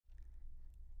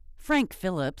Frank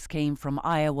Phillips came from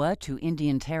Iowa to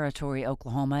Indian Territory,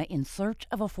 Oklahoma, in search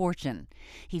of a fortune.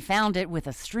 He found it with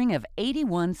a string of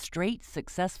 81 straight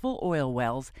successful oil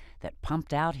wells that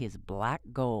pumped out his black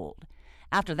gold.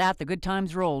 After that, the good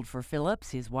times rolled for Phillips,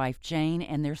 his wife Jane,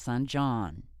 and their son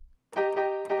John.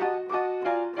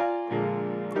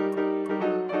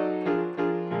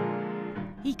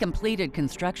 He completed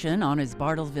construction on his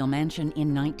Bartlesville mansion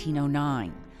in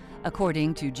 1909.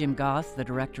 According to Jim Goss, the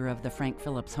director of the Frank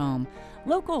Phillips home,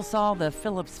 locals saw the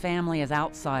Phillips family as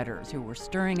outsiders who were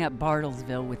stirring up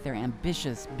Bartlesville with their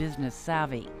ambitious business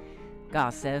savvy.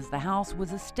 Goss says the house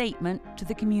was a statement to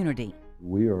the community.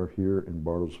 We are here in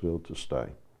Bartlesville to stay,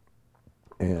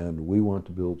 and we want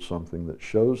to build something that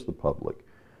shows the public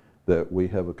that we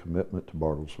have a commitment to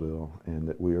Bartlesville and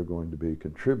that we are going to be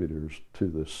contributors to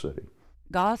this city.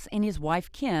 Goss and his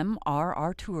wife Kim are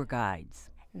our tour guides.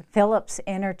 Phillips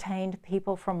entertained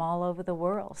people from all over the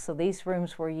world, so these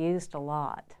rooms were used a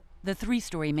lot. The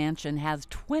three-story mansion has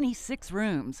 26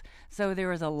 rooms, so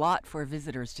there is a lot for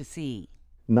visitors to see.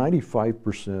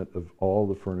 95% of all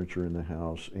the furniture in the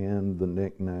house and the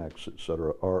knickknacks,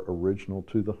 etc., are original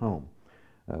to the home.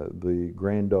 The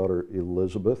granddaughter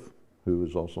Elizabeth, who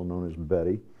is also known as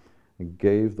Betty,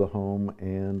 gave the home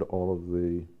and all of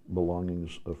the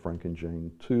belongings of Frank and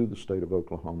Jane to the state of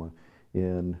Oklahoma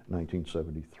in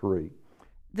 1973.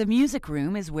 The music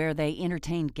room is where they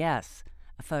entertained guests.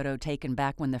 A photo taken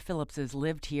back when the Phillipses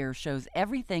lived here shows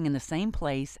everything in the same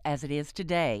place as it is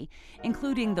today,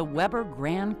 including the Weber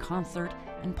Grand Concert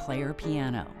and player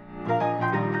piano.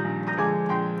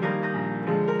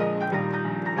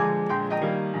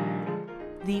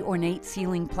 The ornate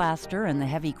ceiling plaster and the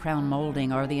heavy crown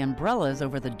molding are the umbrellas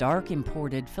over the dark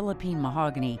imported Philippine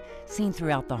mahogany seen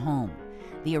throughout the home.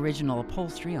 The original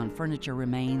upholstery on furniture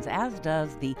remains, as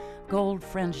does the gold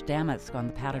French damask on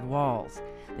the padded walls.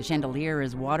 The chandelier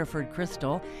is Waterford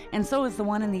crystal, and so is the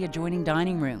one in the adjoining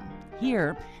dining room.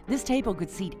 Here, this table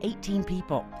could seat 18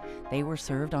 people. They were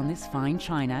served on this fine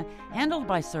china, handled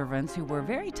by servants who were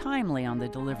very timely on the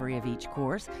delivery of each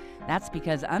course. That's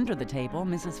because under the table,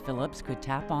 Mrs. Phillips could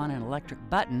tap on an electric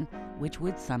button, which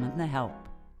would summon the help.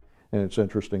 And it's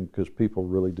interesting because people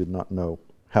really did not know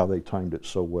how they timed it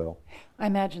so well. I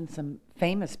imagine some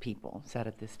famous people sat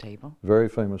at this table. Very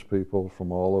famous people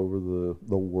from all over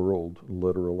the world,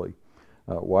 literally.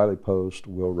 Wiley Post,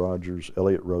 Will Rogers,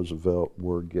 Elliott Roosevelt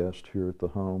were guests here at the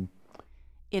home.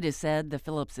 It is said the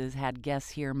Phillipses had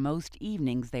guests here most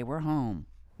evenings they were home.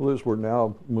 Liz, we're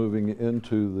now moving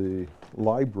into the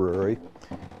library,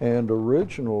 and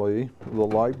originally the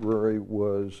library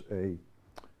was a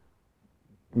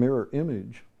mirror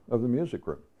image of the music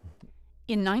room.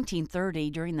 In 1930,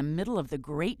 during the middle of the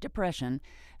Great Depression,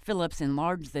 Phillips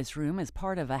enlarged this room as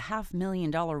part of a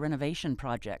 $500,000 renovation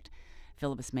project.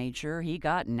 Phillips made sure he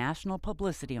got national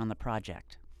publicity on the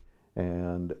project.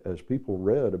 And as people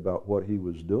read about what he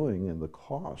was doing and the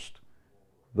cost,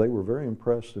 they were very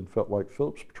impressed and felt like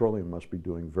Phillips Petroleum must be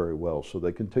doing very well, so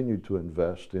they continued to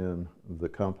invest in the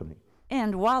company.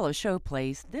 And while a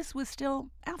showplace, this was still,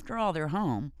 after all, their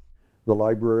home. The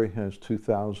library has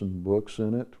 2,000 books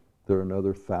in it. There are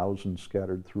another 1,000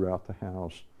 scattered throughout the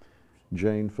house.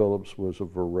 Jane Phillips was a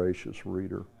voracious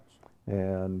reader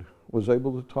and was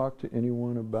able to talk to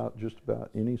anyone about just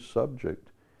about any subject.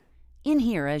 In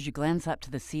here, as you glance up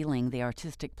to the ceiling, the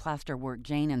artistic plasterwork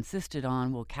Jane insisted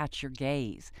on will catch your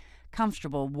gaze.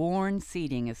 Comfortable, worn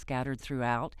seating is scattered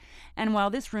throughout, and while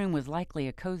this room was likely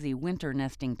a cozy winter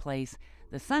nesting place,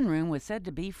 the sunroom was said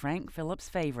to be Frank Phillips'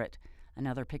 favorite.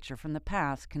 Another picture from the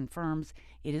past confirms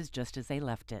it is just as they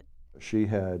left it. She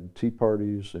had tea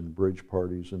parties and bridge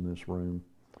parties in this room.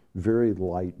 Very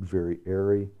light, very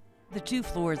airy. The two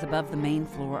floors above the main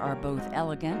floor are both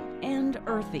elegant and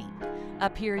earthy.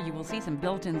 Up here you will see some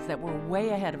built-ins that were way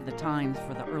ahead of the times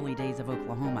for the early days of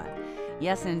Oklahoma.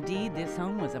 Yes, indeed, this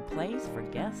home was a place for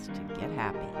guests to get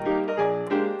happy.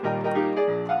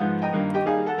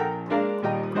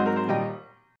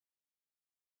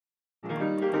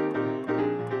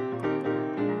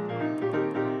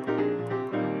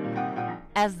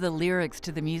 As the lyrics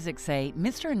to the music say,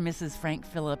 Mr. and Mrs. Frank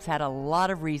Phillips had a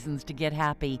lot of reasons to get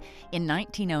happy in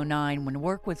 1909 when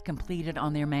work was completed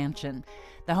on their mansion.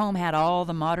 The home had all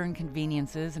the modern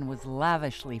conveniences and was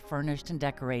lavishly furnished and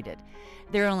decorated.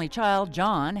 Their only child,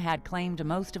 John, had claim to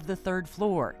most of the third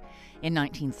floor. In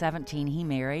 1917, he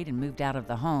married and moved out of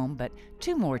the home, but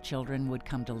two more children would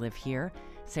come to live here.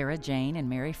 Sarah Jane and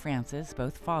Mary Frances,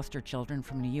 both foster children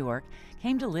from New York,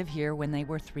 came to live here when they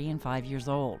were 3 and 5 years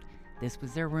old. This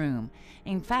was their room.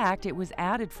 In fact, it was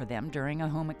added for them during a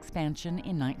home expansion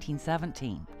in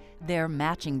 1917. Their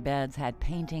matching beds had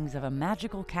paintings of a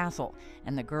magical castle,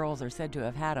 and the girls are said to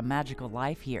have had a magical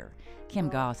life here. Kim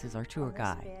Goss is our tour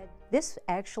guide. This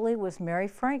actually was Mary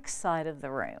Frank's side of the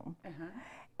room,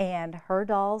 and her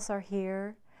dolls are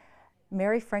here.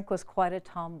 Mary Frank was quite a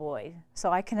tomboy,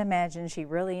 so I can imagine she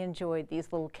really enjoyed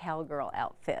these little cowgirl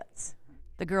outfits.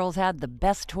 The girls had the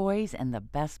best toys and the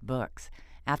best books.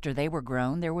 After they were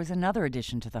grown, there was another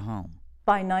addition to the home.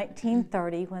 By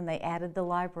 1930, when they added the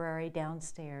library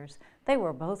downstairs, they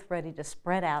were both ready to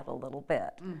spread out a little bit.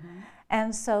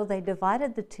 And so they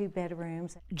divided the 2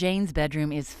 bedrooms. Jane's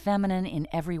bedroom is feminine in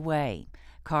every way.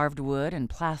 Carved wood and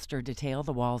plaster detail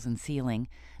the walls and ceiling.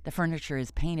 The furniture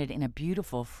is painted in a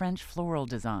beautiful French floral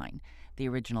design. The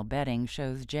original bedding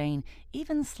shows Jane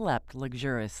even slept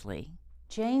luxuriously.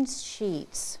 Jane's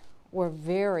sheets were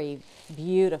very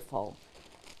beautiful.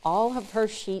 All of her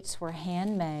sheets were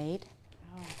handmade.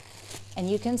 And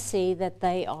you can see that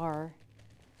they are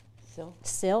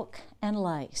silk and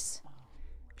lace.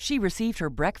 She received her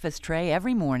breakfast tray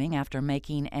every morning after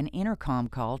making an intercom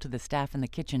call to the staff in the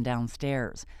kitchen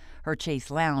downstairs. Her chaise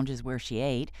lounge is where she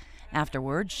ate.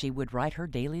 Afterwards, she would write her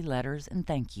daily letters and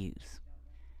thank yous.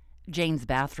 Jane's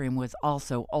bathroom was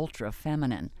also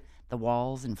ultra-feminine. The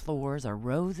walls and floors are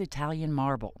rose Italian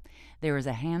marble. There is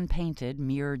a hand-painted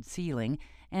mirrored ceiling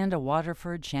and a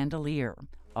Waterford chandelier.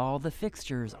 All the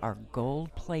fixtures are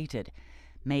gold-plated.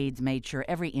 Maids made sure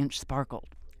every inch sparkled.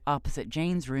 Opposite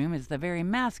Jane's room is the very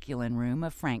masculine room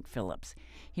of Frank Phillips.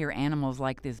 Here animals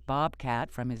like this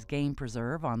bobcat from his game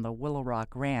preserve on the Willow Rock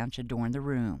Ranch adorn the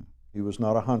room. He was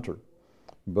not a hunter,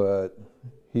 but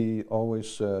he always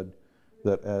said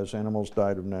that as animals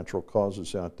died of natural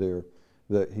causes out there,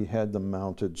 that he had them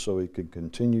mounted so he could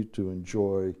continue to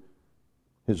enjoy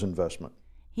his investment.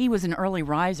 He was an early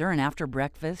riser, and after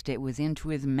breakfast, it was into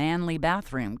his manly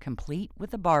bathroom, complete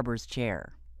with a barber's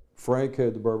chair. Frank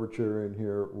had the barber chair in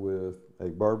here with a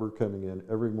barber coming in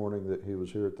every morning that he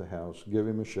was here at the house, give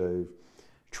him a shave,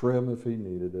 trim if he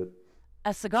needed it.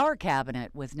 A cigar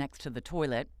cabinet was next to the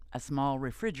toilet, a small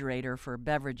refrigerator for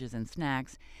beverages and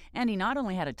snacks, and he not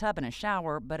only had a tub and a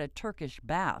shower, but a Turkish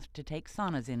bath to take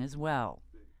saunas in as well.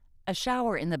 A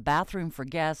shower in the bathroom for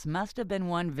guests must have been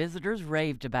one visitors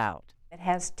raved about. It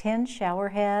has 10 shower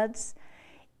heads.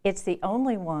 It's the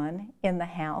only one in the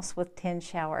house with 10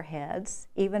 shower heads.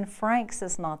 Even Frank's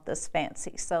is not this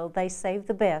fancy, so they save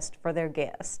the best for their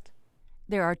guest.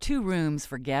 There are 2 rooms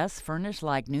for guests furnished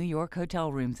like New York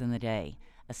hotel rooms in the day.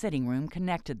 A sitting room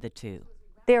connected the 2.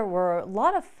 There were a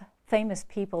lot of famous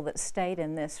people that stayed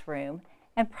in this room,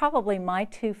 and probably my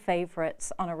 2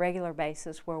 favorites on a regular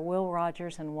basis were Will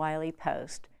Rogers and Wiley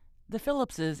Post. The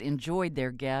Phillipses enjoyed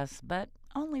their guests, but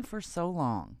only for so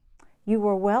long. You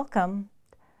were welcome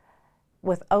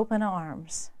with open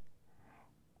arms.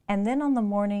 And then on the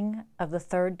morning of the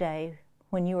 3rd day,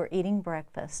 when you were eating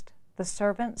breakfast, the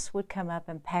servants would come up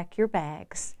and pack your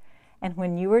bags. And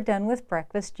when you were done with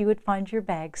breakfast, you would find your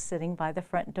bags sitting by the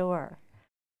front door.